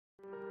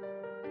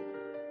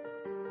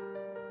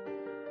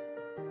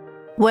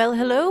Well,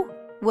 hello,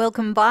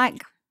 welcome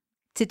back.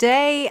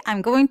 Today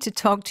I'm going to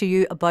talk to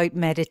you about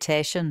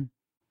meditation.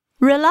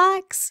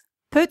 Relax,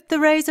 put the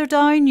razor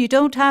down, you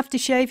don't have to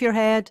shave your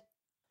head.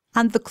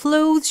 And the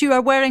clothes you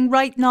are wearing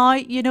right now,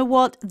 you know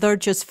what, they're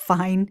just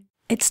fine.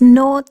 It's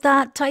not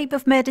that type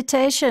of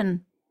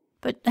meditation.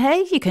 But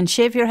hey, you can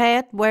shave your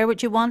head, wear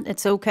what you want,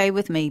 it's okay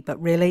with me,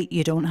 but really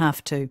you don't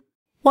have to.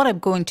 What I'm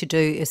going to do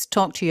is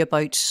talk to you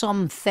about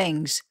some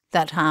things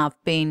that have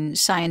been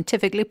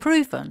scientifically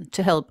proven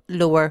to help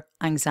lower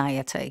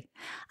anxiety.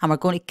 And we're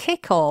going to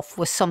kick off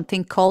with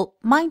something called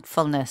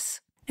mindfulness.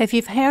 If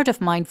you've heard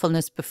of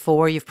mindfulness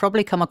before, you've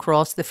probably come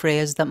across the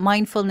phrase that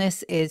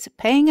mindfulness is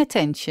paying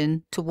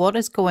attention to what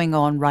is going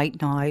on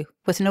right now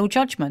with no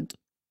judgment.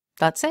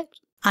 That's it.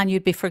 And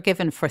you'd be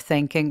forgiven for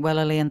thinking, well,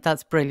 Elaine,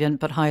 that's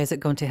brilliant, but how is it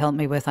going to help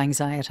me with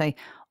anxiety?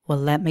 Well,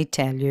 let me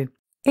tell you.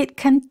 It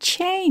can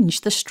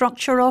change the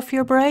structure of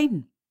your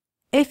brain.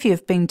 If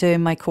you've been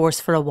doing my course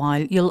for a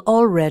while, you'll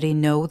already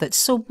know that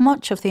so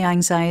much of the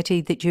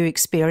anxiety that you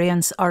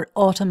experience are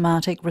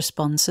automatic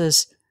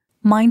responses.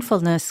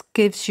 Mindfulness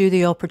gives you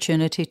the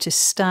opportunity to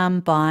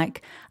stand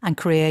back and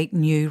create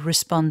new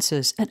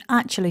responses. It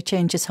actually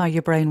changes how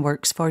your brain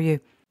works for you.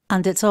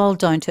 And it's all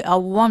down to a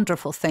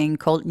wonderful thing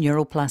called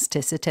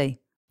neuroplasticity.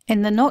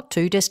 In the not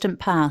too distant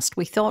past,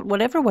 we thought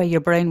whatever way your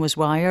brain was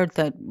wired,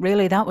 that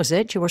really that was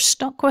it, you were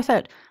stuck with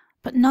it.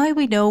 But now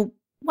we know,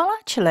 well,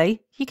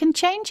 actually, you can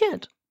change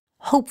it.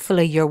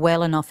 Hopefully you're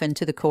well enough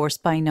into the course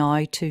by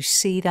now to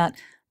see that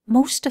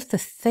most of the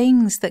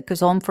things that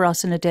goes on for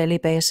us on a daily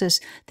basis,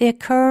 they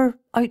occur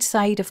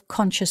outside of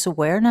conscious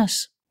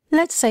awareness.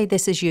 Let's say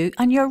this is you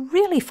and you're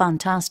really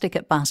fantastic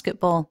at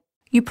basketball.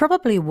 You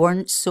probably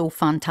weren't so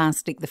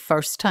fantastic the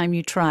first time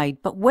you tried,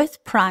 but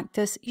with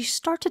practice, you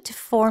started to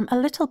form a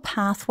little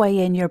pathway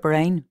in your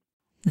brain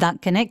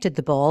that connected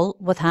the ball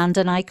with hand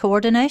and eye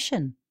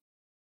coordination.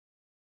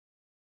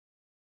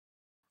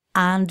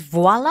 And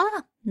voila!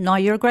 Now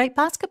you're a great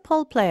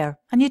basketball player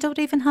and you don't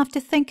even have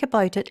to think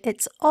about it.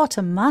 It's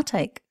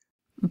automatic.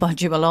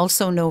 But you will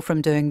also know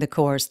from doing the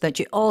course that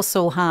you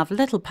also have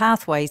little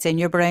pathways in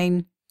your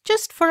brain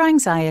just for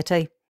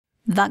anxiety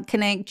that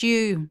connect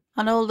you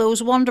and all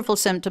those wonderful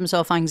symptoms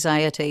of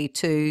anxiety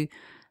to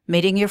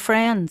meeting your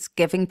friends,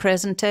 giving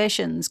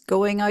presentations,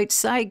 going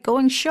outside,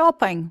 going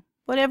shopping,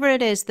 whatever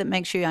it is that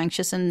makes you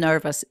anxious and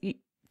nervous.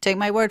 Take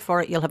my word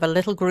for it, you'll have a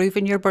little groove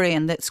in your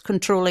brain that's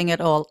controlling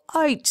it all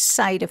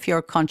outside of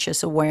your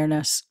conscious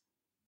awareness.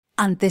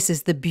 And this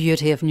is the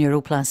beauty of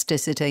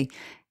neuroplasticity.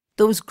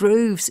 Those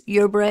grooves,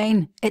 your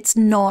brain, it's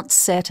not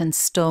set in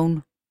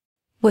stone.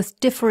 With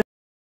different